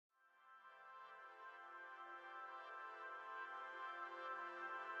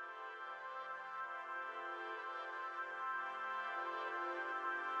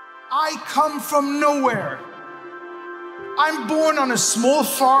I come from nowhere. I'm born on a small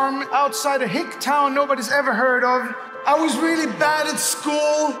farm outside a hick town nobody's ever heard of. I was really bad at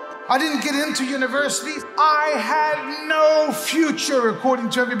school. I didn't get into university. I had no future according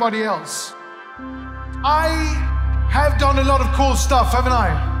to everybody else. I have done a lot of cool stuff, haven't I?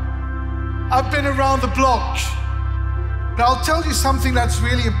 I've been around the block. But I'll tell you something that's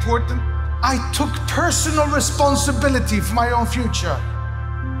really important. I took personal responsibility for my own future.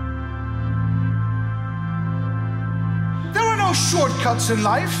 There are no shortcuts in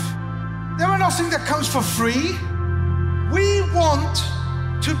life. There are nothing that comes for free. We want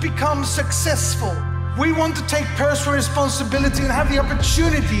to become successful. We want to take personal responsibility and have the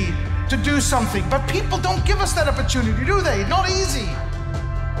opportunity to do something. But people don't give us that opportunity, do they? Not easy.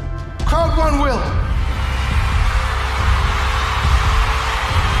 CROWD1 will.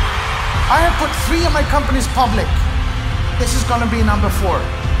 I have put 3 of my companies public. This is going to be number 4.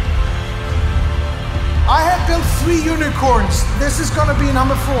 I have built 3 unicorns. This is going to be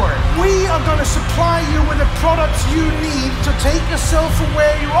number 4. We are going to supply you with the products you need to take yourself from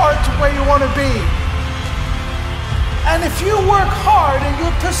where you are to where you want to be. And if you work hard and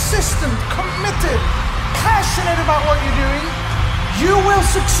you're persistent, committed, passionate about what you're doing, you will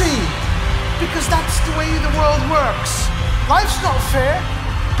succeed. Because that's the way the world works. Life's not fair,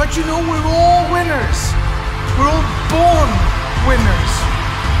 but you know we're all winners. We're all born winners.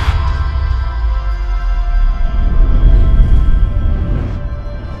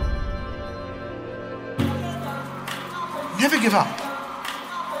 Never give up.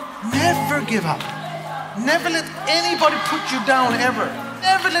 Never give up. Never let anybody put you down, ever.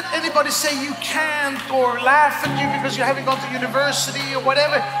 Never let anybody say you can't or laugh at you because you haven't gone to university or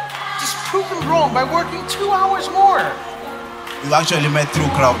whatever. Just prove them wrong by working 2 hours more. We actually met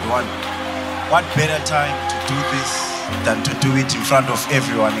through CROWD1. What better time to do this than to do it in front of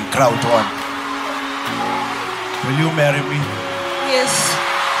everyone in CROWD1? Will you marry me? Yes.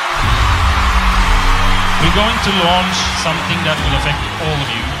 We're going to launch something that will affect all of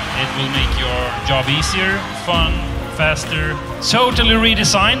you. It will make your job easier, fun, faster, totally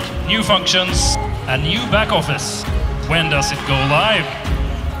redesigned, new functions, a new back office. When does it go live?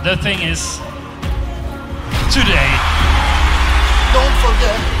 The thing is, today. Don't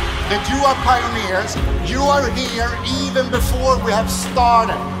forget that you are pioneers. You are here even before we have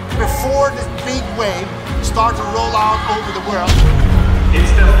started, before this big wave starts to roll out over the world. It's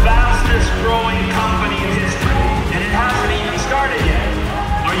the fastest growing company in history, and it hasn't even started yet.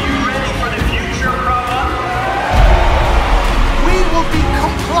 Are you ready for the future, CROWD1? We will be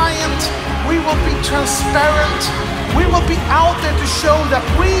compliant, we will be transparent, we will be out there to show that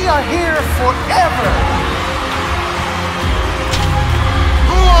we are here forever.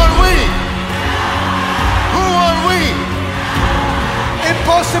 Who are we? Who are we?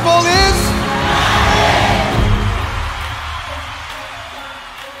 Impossible is